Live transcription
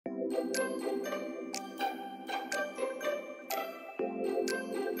Hey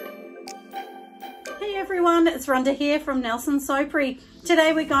everyone, it's Rhonda here from Nelson Soapery.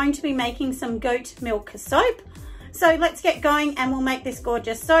 Today we're going to be making some goat milk soap. So let's get going and we'll make this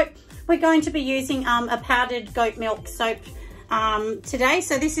gorgeous soap. We're going to be using a powdered goat milk soap today.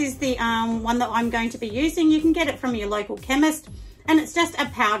 So this is the one that I'm going to be using. You can get it from your local chemist and it's just a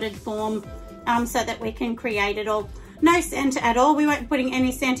powdered form so that we can create it all. No scent at all. We won't be putting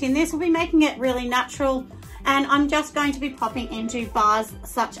any scent in this. We'll be making it really natural and I'm just going to be popping into bars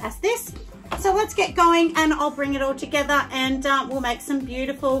such as this. So let's get going and I'll bring it all together and we'll make some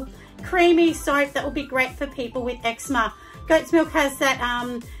beautiful creamy soap that will be great for people with eczema. Goat's milk has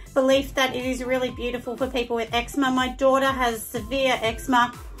that belief that it is really beautiful for people with eczema. My daughter has severe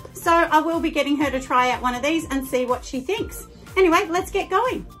eczema, so I will be getting her to try out one of these and see what she thinks. Anyway, let's get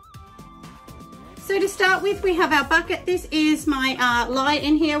going. So to start with, we have our bucket. This is my lye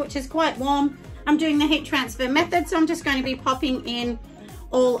in here, which is quite warm. I'm doing the heat transfer method, so I'm just going to be popping in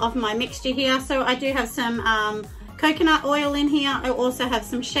all of my mixture here. So I do have some coconut oil in here. I also have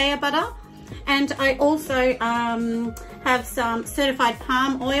some shea butter, and I also have some certified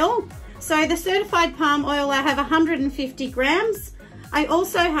palm oil. So the certified palm oil, I have 150 grams. I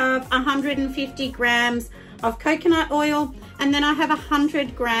also have 150 grams of coconut oil, and then I have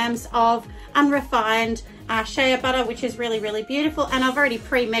 100 grams of unrefined shea butter, which is really, really beautiful. And I've already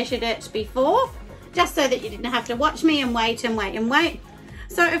pre-measured it before, just so that you didn't have to watch me and wait and wait and wait.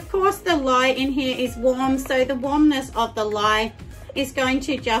 So of course the lye in here is warm, so the warmness of the lye is going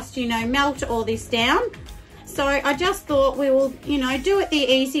to just, you know, melt all this down. So I just thought we will, you know, do it the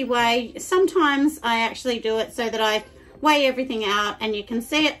easy way. Sometimes I actually do it so that I weigh everything out and you can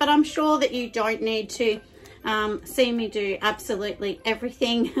see it, but I'm sure that you don't need to see me do absolutely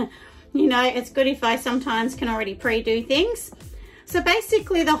everything. You know, it's good if I sometimes can already pre-do things. So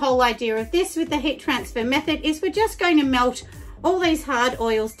basically the whole idea of this with the heat transfer method is we're just going to melt all these hard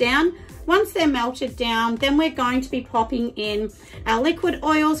oils down. Once they're melted down, then we're going to be popping in our liquid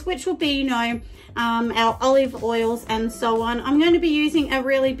oils, which will be, you know, our olive oils and so on. I'm going to be using a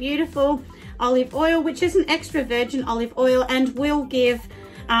really beautiful olive oil, which is an extra virgin olive oil, and will give,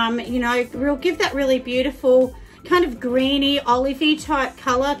 you know, we'll give that really beautiful kind of greeny, olivey type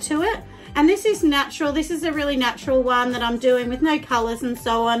color to it. And this is natural. This is a really natural one that I'm doing with no colors and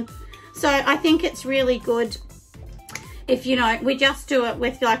so on. So I think it's really good if, you know, we just do it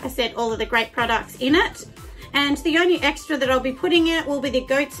with, like I said, all of the great products in it. And the only extra that I'll be putting in it will be the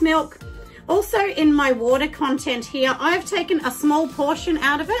goat's milk. Also in my water content here, I've taken a small portion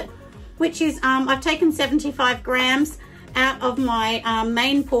out of it, which is, I've taken 75 grams out of my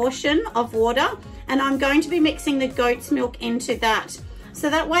main portion of water, and I'm going to be mixing the goat's milk into that. So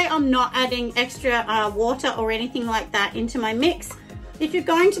that way I'm not adding extra water or anything like that into my mix. If you're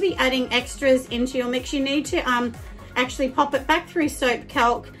going to be adding extras into your mix, you need to actually pop it back through soap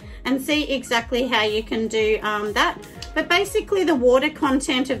calc and see exactly how you can do that. But basically the water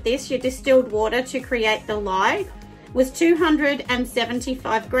content of this, your distilled water to create the lye, was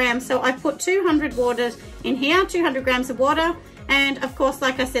 275 grams. So I put 200 waters in here, 200 grams of water, and of course,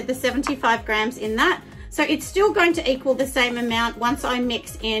 like I said, the 75 grams in that. So it's still going to equal the same amount once I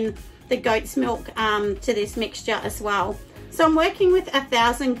mix in the goat's milk to this mixture as well. So I'm working with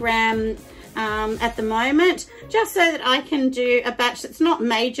 1,000 gram at the moment, just so that I can do a batch that's not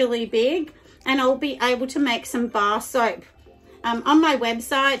majorly big, and I'll be able to make some bar soap. On my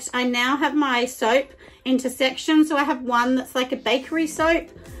website, I now have my soap into sections. So I have one that's like a bakery soap,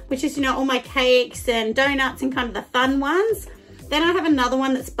 which is, you know, all my cakes and donuts and kind of the fun ones. Then I have another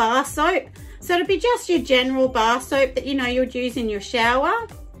one that's bar soap. So it'll be just your general bar soap that, you know, you would use in your shower.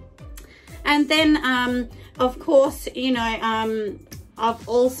 And then, of course, you know, I've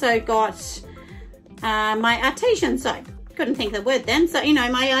also got my artesian soap. Couldn't think of the word then. So, you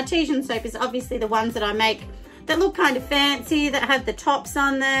know, my artesian soap is obviously the ones that I make that look kind of fancy, that have the tops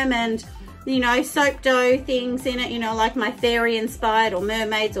on them and, you know, soap dough things in it, you know, like my fairy inspired or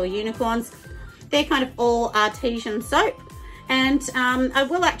mermaids or unicorns. They're kind of all artesian soap. And I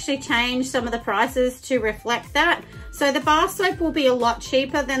will actually change some of the prices to reflect that. So the bar soap will be a lot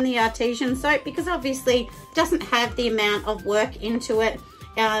cheaper than the artesian soap because obviously it doesn't have the amount of work into it.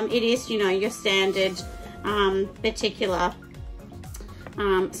 It is, you know, your standard particular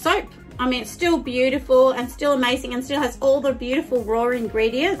soap. I mean, it's still beautiful and still amazing and still has all the beautiful raw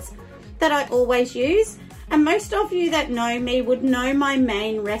ingredients that I always use. And most of you that know me would know my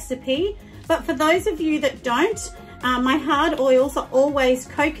main recipe. But for those of you that don't, my hard oils are always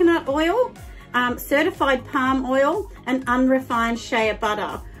coconut oil, certified palm oil, and unrefined shea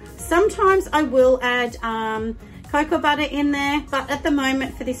butter. Sometimes I will add cocoa butter in there, but at the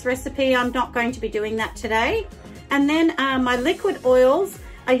moment for this recipe I'm not going to be doing that today. And then my liquid oils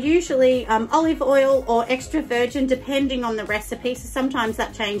are usually olive oil or extra virgin depending on the recipe, so sometimes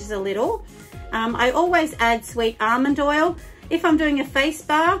that changes a little. I always add sweet almond oil. If I'm doing a face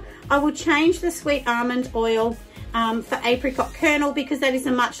bar, I will change the sweet almond oil for apricot kernel, because that is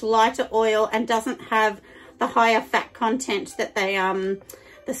a much lighter oil and doesn't have the higher fat content that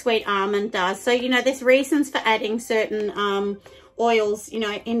the sweet almond does. So, you know, there's reasons for adding certain oils, you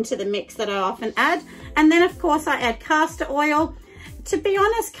know, into the mix that I often add. And then of course I add castor oil. To be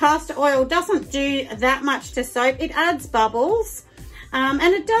honest, castor oil doesn't do that much to soap. It adds bubbles. And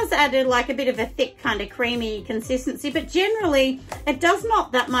it does add like a bit of a thick kind of creamy consistency, but generally it does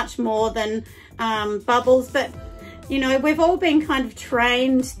not that much more than bubbles. But you know, we've all been kind of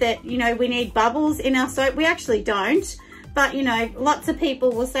trained that, you know, we need bubbles in our soap. We actually don't, but you know, lots of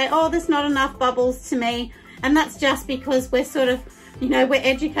people will say, oh, there's not enough bubbles to me, and that's just because we're sort of, you know, we're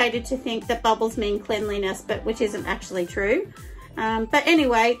educated to think that bubbles mean cleanliness, but which isn't actually true. But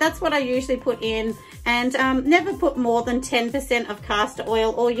anyway, that's what I usually put in, and never put more than 10% of castor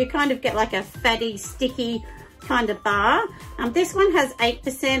oil, or you kind of get like a fatty, sticky kind of bar. This one has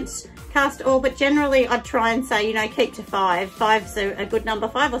 8% castor oil, but generally I'd try and say, you know, keep to 5. 5's a good number.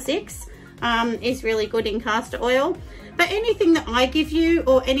 5 or 6 is really good in castor oil. But anything that I give you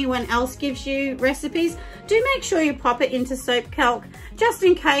or anyone else gives you recipes, do make sure you pop it into soap calc, just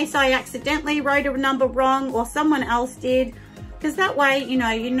in case I accidentally wrote a number wrong or someone else did. Because that way, you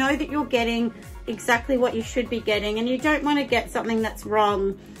know that you're getting exactly what you should be getting, and you don't want to get something that's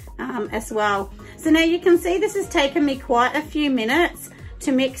wrong as well. So now you can see this has taken me quite a few minutes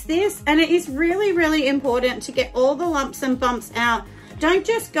to mix this, and it is really, really important to get all the lumps and bumps out. Don't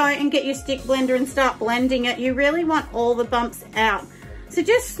just go and get your stick blender and start blending it. You really want all the bumps out. So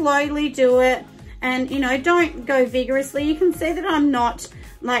just slowly do it, and you know, don't go vigorously. You can see that I'm not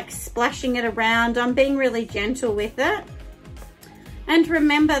like splashing it around. I'm being really gentle with it. And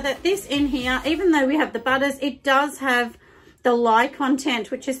remember that this in here, even though we have the butters, it does have the lye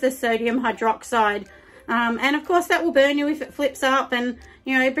content, which is the sodium hydroxide. And of course that will burn you if it flips up, and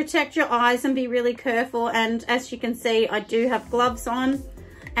you know, protect your eyes and be really careful. And as you can see, I do have gloves on,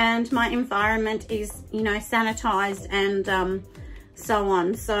 and my environment is, you know, sanitized and so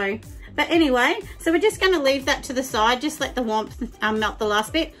on. So, but anyway, so we're just going to leave that to the side, just let the warmth melt the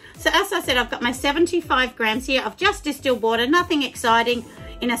last bit. So as I said, I've got my 75 grams here of just distilled water, nothing exciting,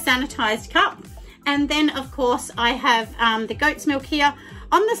 in a sanitized cup. And then of course I have the goat's milk here.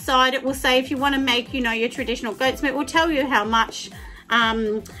 On the side it will say, if you want to make, you know, your traditional goat's milk, it will tell you how much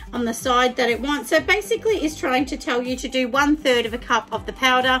on the side that it wants. So basically it's trying to tell you to do 1/3 of a cup of the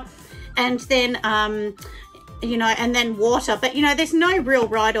powder, and then you know, and then water. But you know, there's no real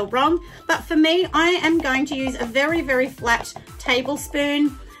right or wrong, but for me, I am going to use a very, very flat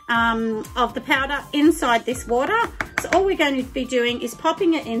tablespoon of the powder inside this water. So all we're going to be doing is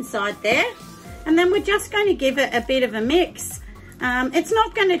popping it inside there, and then we're just going to give it a bit of a mix. It's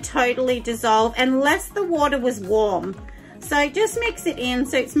not going to totally dissolve unless the water was warm. So just mix it in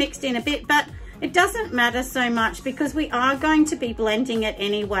so it's mixed in a bit, but it doesn't matter so much because we are going to be blending it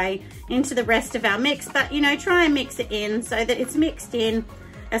anyway into the rest of our mix. But you know, try and mix it in so that it's mixed in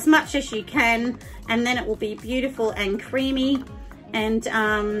as much as you can, and then it will be beautiful and creamy, and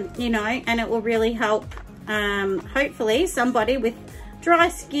you know, and it will really help hopefully somebody with dry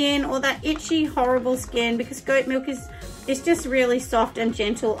skin or that itchy, horrible skin, because goat milk is just really soft and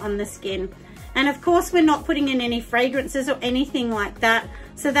gentle on the skin. And of course we're not putting in any fragrances or anything like that,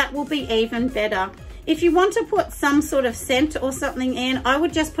 so that will be even better. If you want to put some sort of scent or something in, I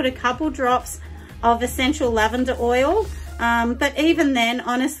would just put a couple drops of essential lavender oil, but even then,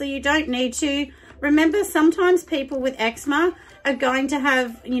 honestly, you don't need to. Remember, sometimes people with eczema are going to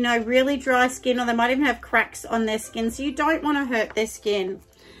have, you know, really dry skin, or they might even have cracks on their skin, so you don't want to hurt their skin.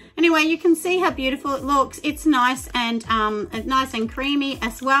 Anyway, you can see how beautiful it looks. It's nice and creamy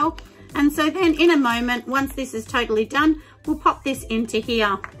as well. And so then in a moment, once this is totally done, we'll pop this into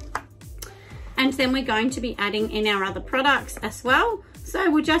here. And then we're going to be adding in our other products as well.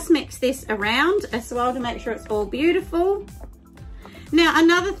 So we'll just mix this around as well to make sure it's all beautiful. Now,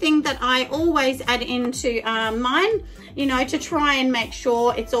 another thing that I always add into mine, you know, to try and make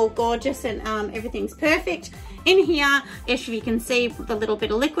sure it's all gorgeous and everything's perfect. In here, as you can see, the little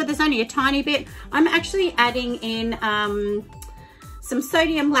bit of liquid, there's only a tiny bit. I'm actually adding in some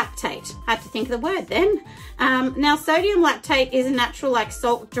sodium lactate. I had to think of the word then. Now, sodium lactate is a natural like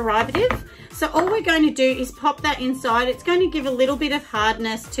salt derivative. So all we're going to do is pop that inside. It's going to give a little bit of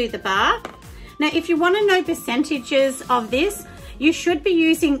hardness to the bar. Now, if you want to know percentages of this, you should be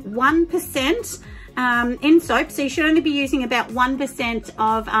using 1% in soap, so you should only be using about 1%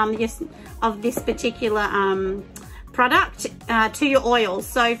 of this particular product to your oils.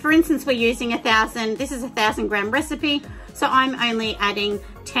 So for instance, we're using this is a 1,000 gram recipe, so I'm only adding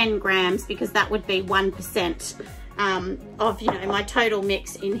 10 grams because that would be 1% of, you know, my total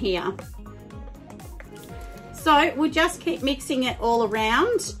mix in here. So we'll just keep mixing it all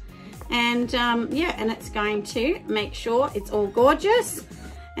around, and yeah, and it's going to make sure it's all gorgeous.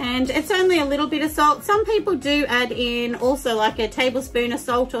 And it's only a little bit of salt. Some people do add in also like a tablespoon of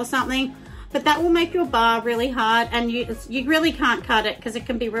salt or something, but that will make your bar really hard, and you really can't cut it because it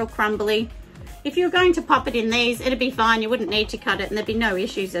can be real crumbly. If you're going to pop it in these, it'd be fine. You wouldn't need to cut it and there'd be no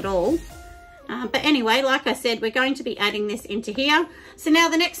issues at all. But anyway, like I said, we're going to be adding this into here. So now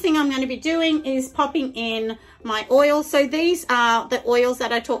the next thing I'm going to be doing is popping in my oils. So these are the oils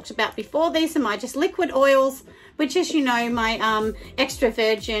that I talked about before. These are my just liquid oils, which is, you know, my extra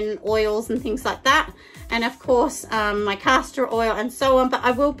virgin oils and things like that. And of course, my castor oil and so on. But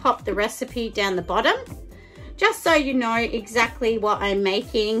I will pop the recipe down the bottom, just so you know exactly what I'm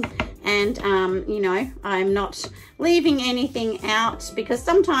making. And you know, I'm not leaving anything out, because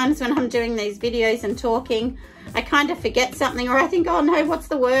sometimes when I'm doing these videos and talking, I kind of forget something, or I think, oh no, what's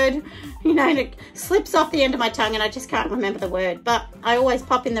the word? You know, and it slips off the end of my tongue and I just can't remember the word. But I always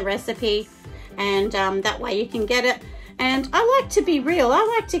pop in the recipe, and that way you can get it. And I like to be real. I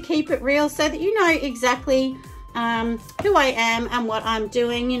like to keep it real so that you know exactly who I am and what I'm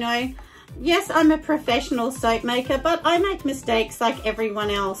doing, you know. Yes, I'm a professional soap maker, but I make mistakes like everyone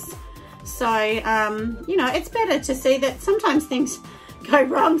else. So, you know, it's better to see that sometimes things go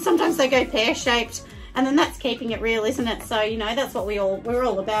wrong. Sometimes they go pear-shaped, and then that's keeping it real, isn't it? So, you know, that's what we're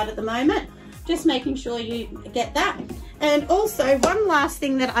all about at the moment. Just making sure you get that. And also, one last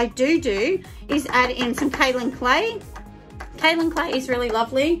thing that I do is add in some kaolin clay. Kaolin clay is really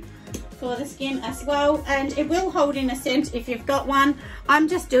lovely for the skin as well, and it will hold in a scent if you've got one. I'm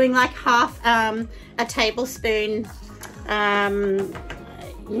just doing like half a tablespoon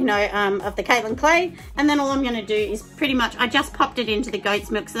you know, of the kaolin clay, and then all I'm going to do is pretty much, I just popped it into the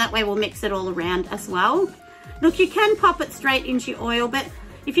goat's milk, so that way we'll mix it all around as well. Look, you can pop it straight into your oil, but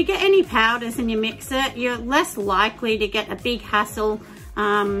if you get any powders and you mix it, you're less likely to get a big hassle,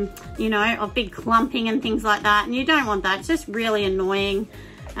 you know, of big clumping and things like that, and you don't want that. It's just really annoying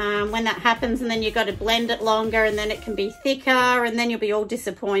when that happens, and then you've got to blend it longer, and then it can be thicker, and then you'll be all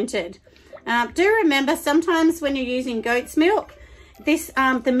disappointed. Do remember, sometimes when you're using goat's milk,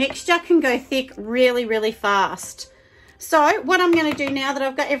 the mixture can go thick really fast. So what I'm going to do now that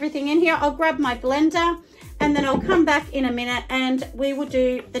I've got everything in here, I'll grab my blender, and then I'll come back in a minute and we will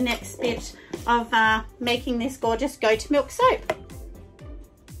do the next bit of making this gorgeous goat milk soap.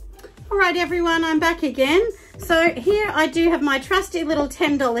 All right, everyone, I'm back again. So here I do have my trusty little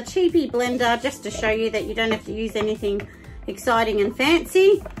 $10 cheapie blender, just to show you that you don't have to use anything exciting and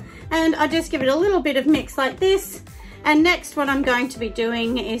fancy. And I just give it a little bit of mix like this. And next, what I'm going to be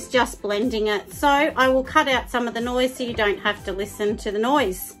doing is just blending it. So I will cut out some of the noise so you don't have to listen to the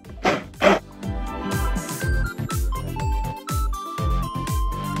noise.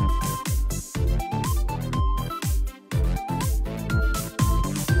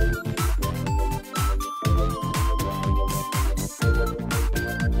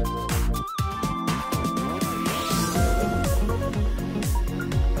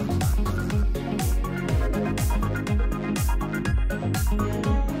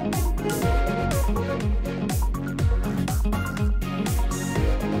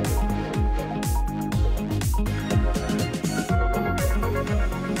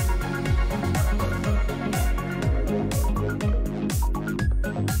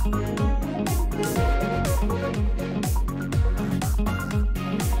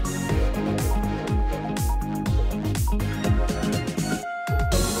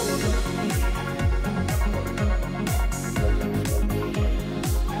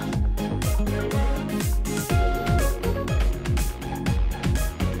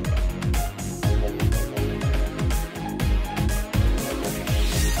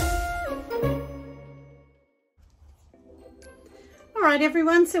 Alright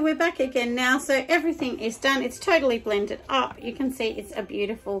everyone, so we're back again now. So everything is done. It's totally blended up. You can see it's a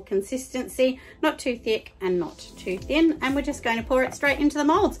beautiful consistency, not too thick and not too thin. And we're just going to pour it straight into the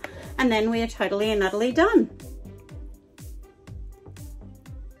molds. And then we are totally and utterly done.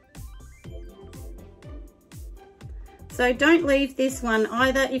 So don't leave this one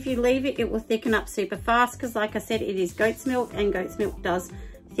either. If you leave it, it will thicken up super fast because like I said, it is goat's milk, and goat's milk does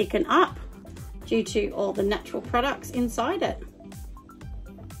thicken up due to all the natural products inside it.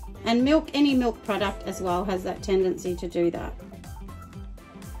 And milk, any milk product as well has that tendency to do that.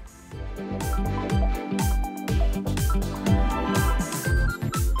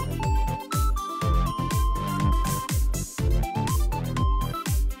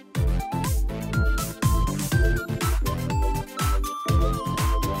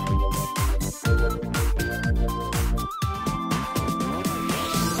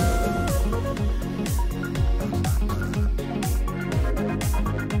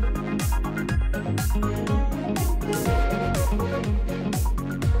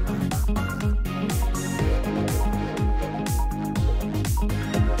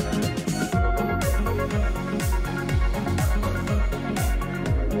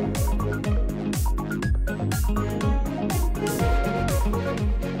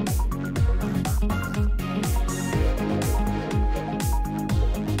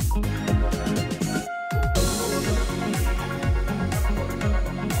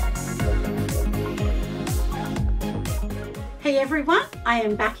 everyone, I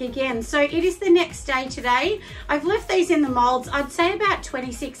am back again. So it is the next day today. I've left these in the molds, I'd say about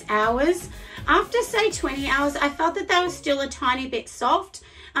 26 hours. After say 20 hours, I felt that they were still a tiny bit soft.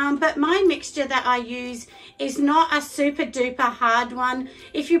 But my mixture that I use is not a super duper hard one.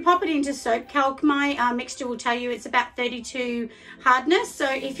 If you pop it into soap calc, my mixture will tell you it's about 32 hardness.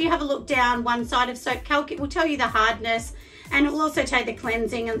 So if you have a look down one side of soap calc, it will tell you the hardness, and it will also tell you the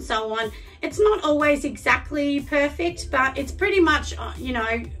cleansing and so on. It's not always exactly perfect, but it's pretty much, you know,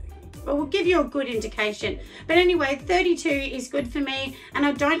 it will give you a good indication. But anyway, 32 is good for me, and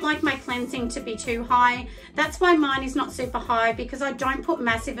I don't like my cleansing to be too high. That's why mine is not super high, because I don't put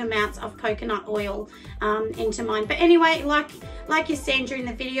massive amounts of coconut oil into mine. But anyway, like you've seen during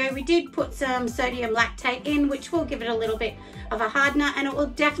the video, we did put some sodium lactate in, which will give it a little bit of a hardener, and it will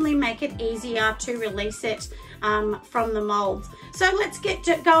definitely make it easier to release it from the molds. So let's get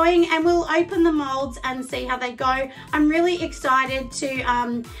going, and we'll open the molds and see how they go. I'm really excited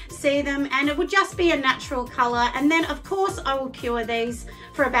to see them, and it will just be a natural color. And then of course I will cure these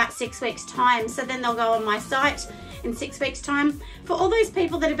for about 6 weeks time, so then they'll go on my site in 6 weeks time. For all those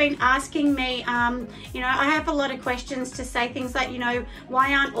people that have been asking me, you know, I have a lot of questions to say things like, you know,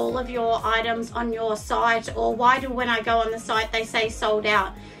 why aren't all of your items on your site, or why do when I go on the site they say sold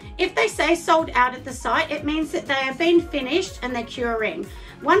out? If they say sold out at the site, it means that they have been finished and they're curing.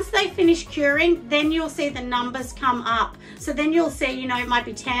 Once they finish curing, then you'll see the numbers come up. So then you'll see, you know, it might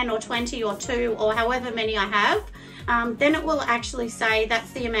be 10 or 20 or 2 or however many I have. Then it will actually say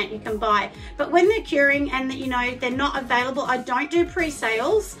that's the amount you can buy. But when they're curing and, you know, they're not available, I don't do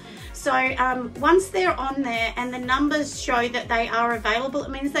pre-sales. So once they're on there and the numbers show that they are available, it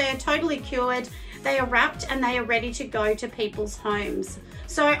means they are totally cured, they are wrapped, and they are ready to go to people's homes.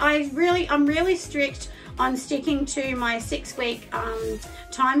 So I'm really strict on sticking to my 6 week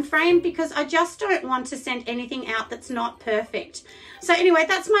time frame, because I just don't want to send anything out that's not perfect. So anyway,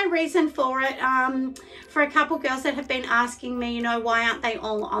 that's my reason for it. For a couple girls that have been asking me, you know, why aren't they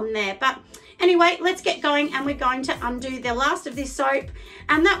all on there? But anyway, let's get going, and we're going to undo the last of this soap,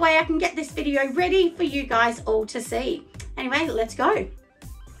 and that way I can get this video ready for you guys all to see. Anyway, let's go.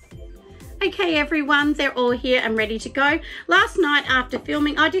 Okay everyone, they're all here and ready to go. Last night after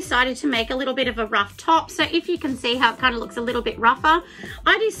filming, I decided to make a little bit of a rough top. So if you can see how it kind of looks a little bit rougher,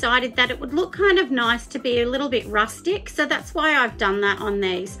 I decided that it would look kind of nice to be a little bit rustic. So that's why I've done that on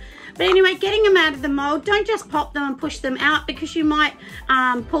these. But anyway, getting them out of the mold, don't just pop them and push them out, because you might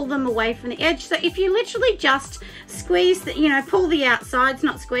pull them away from the edge. So if you literally just squeeze, you know, pull the outsides,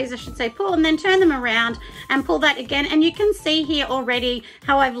 not squeeze, I should say pull, and then turn them around and pull that again. And you can see here already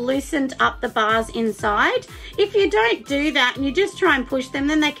how I've loosened up the bars inside. If you don't do that and you just try and push them,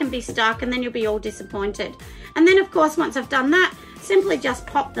 then they can be stuck, and then you'll be all disappointed. And then of course, once I've done that, simply just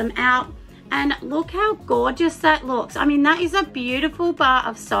pop them out. And look how gorgeous that looks. I mean, that is a beautiful bar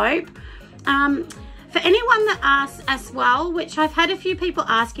of soap. For anyone that asks as well, which I've had a few people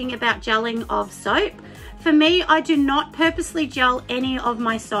asking about gelling of soap, for me, I do not purposely gel any of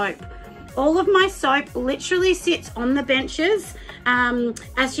my soap. All of my soap literally sits on the benches,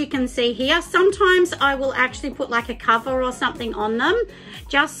 as you can see here. Sometimes I will actually put like a cover or something on them,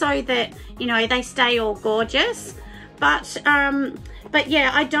 just so that, you know, they stay all gorgeous. But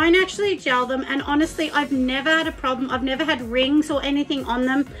yeah, I don't actually gel them, and honestly, I've never had a problem. I've never had rings or anything on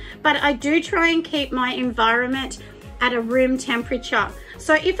them, but I do try and keep my environment at a room temperature.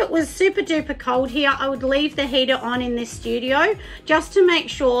 So if it was super duper cold here, I would leave the heater on in this studio just to make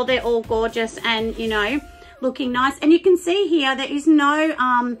sure they're all gorgeous and, you know, looking nice. And you can see here, there is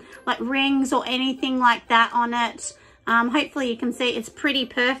no like rings or anything like that on it. Hopefully you can see it's pretty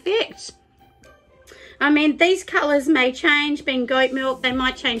perfect. I mean, these colors may change, being goat milk, they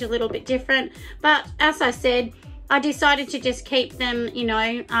might change a little bit different, but as I said, I decided to just keep them, you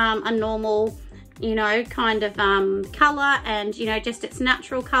know, a normal, you know, kind of color, and, you know, just its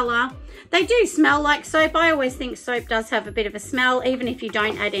natural color. They do smell like soap. I always think soap does have a bit of a smell, even if you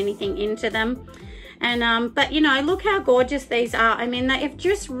don't add anything into them. And but you know, look how gorgeous these are. I mean, they've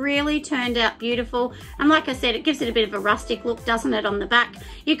just really turned out beautiful. And like I said, it gives it a bit of a rustic look, doesn't it, on the back?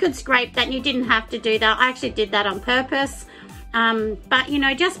 You could scrape that, and you didn't have to do that. I actually did that on purpose. But you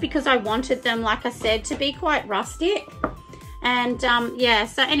know, just because I wanted them, like I said, to be quite rustic. And yeah,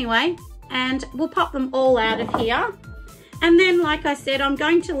 so anyway, and we'll pop them all out of here. And then, like I said, I'm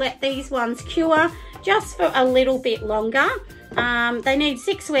going to let these ones cure just for a little bit longer. They need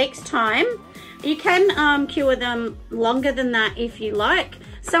 6 weeks time. You can cure them longer than that if you like.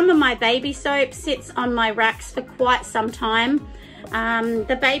 Some of my baby soap sits on my racks for quite some time.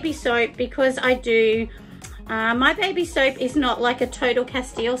 The baby soap, because I do, my baby soap is not like a Total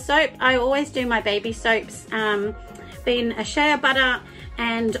Castile soap. I always do my baby soaps been a shea butter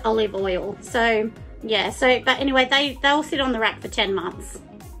and olive oil. So yeah, but anyway, they'll sit on the rack for 10 months.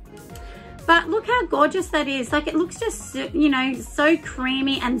 But look how gorgeous that is. Like, it looks just, you know, so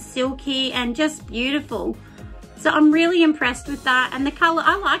creamy and silky and just beautiful. So I'm really impressed with that. And the color,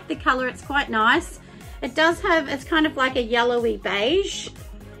 I like the color, it's quite nice. It does have, it's kind of like a yellowy beige.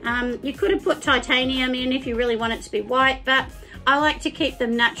 You could have put titanium in if you really want it to be white, but I like to keep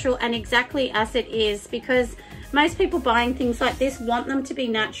them natural and exactly as it is, because most people buying things like this want them to be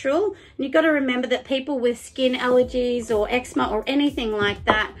natural. And you've got to remember that people with skin allergies or eczema or anything like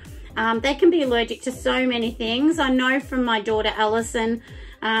that, they can be allergic to so many things. I know from my daughter Allison,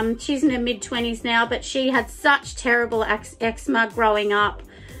 she's in her mid-20s now, but she had such terrible eczema growing up.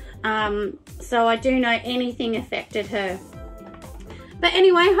 So I do know anything affected her. But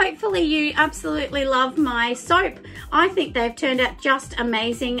anyway, hopefully you absolutely love my soap. I think they've turned out just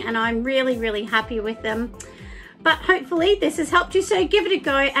amazing and I'm really, really happy with them. But hopefully this has helped you, so give it a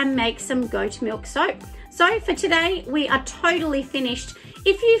go and make some goat milk soap. So for today, we are totally finished.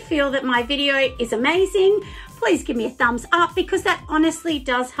 If you feel that my video is amazing, please give me a thumbs up, because that honestly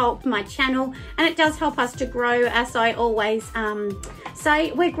does help my channel and it does help us to grow. As I always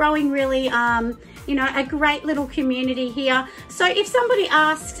say, we're growing really, you know, a great little community here. So if somebody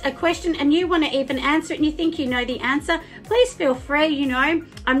asks a question and you want to even answer it and you think you know the answer, please feel free. You know,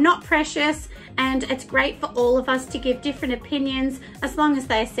 I'm not precious, and it's great for all of us to give different opinions, as long as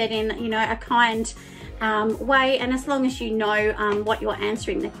they're said in, you know, a kind way, and as long as you know what you're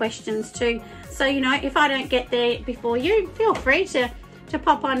answering the questions to. So, you know, if I don't get there before you, feel free to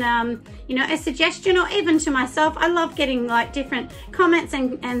pop on, you know, a suggestion, or even to myself. I love getting like different comments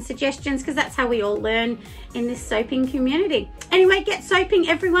and suggestions, because that's how we all learn in this soaping community. Anyway, get soaping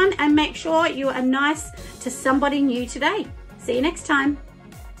everyone, and make sure you are nice to somebody new today. See you next time.